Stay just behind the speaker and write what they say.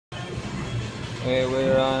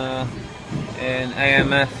We're in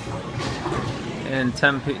AMF in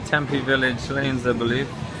Tempe Village Lanes, I believe,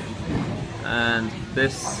 and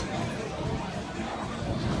this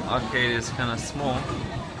arcade is kind of small,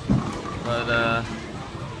 but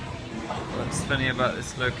what's funny about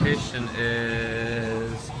this location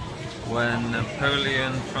is when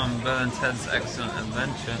Napoleon from Bill and Ted's Excellent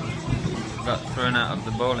Adventure got thrown out of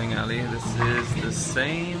the bowling alley, this is the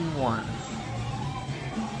same one.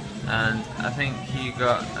 And I think he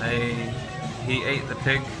ate the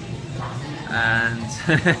pig, and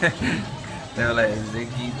they were like,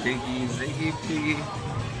 Ziggy Piggy, Ziggy Piggy,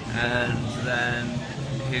 and then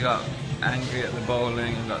he got angry at the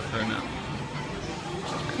bowling and got thrown out.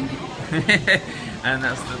 And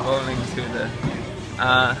that's the bowling to the...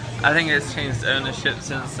 I think it's changed ownership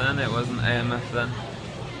since then. It wasn't AMF then.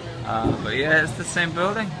 But yeah, it's the same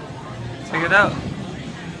building. Check it out.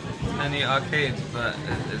 Any arcade, but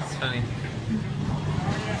it's funny.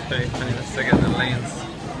 It's very funny. Let's look at the lanes.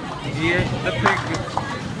 He ate the pig.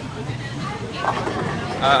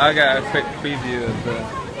 I got a quick preview of the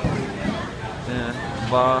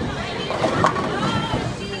bar.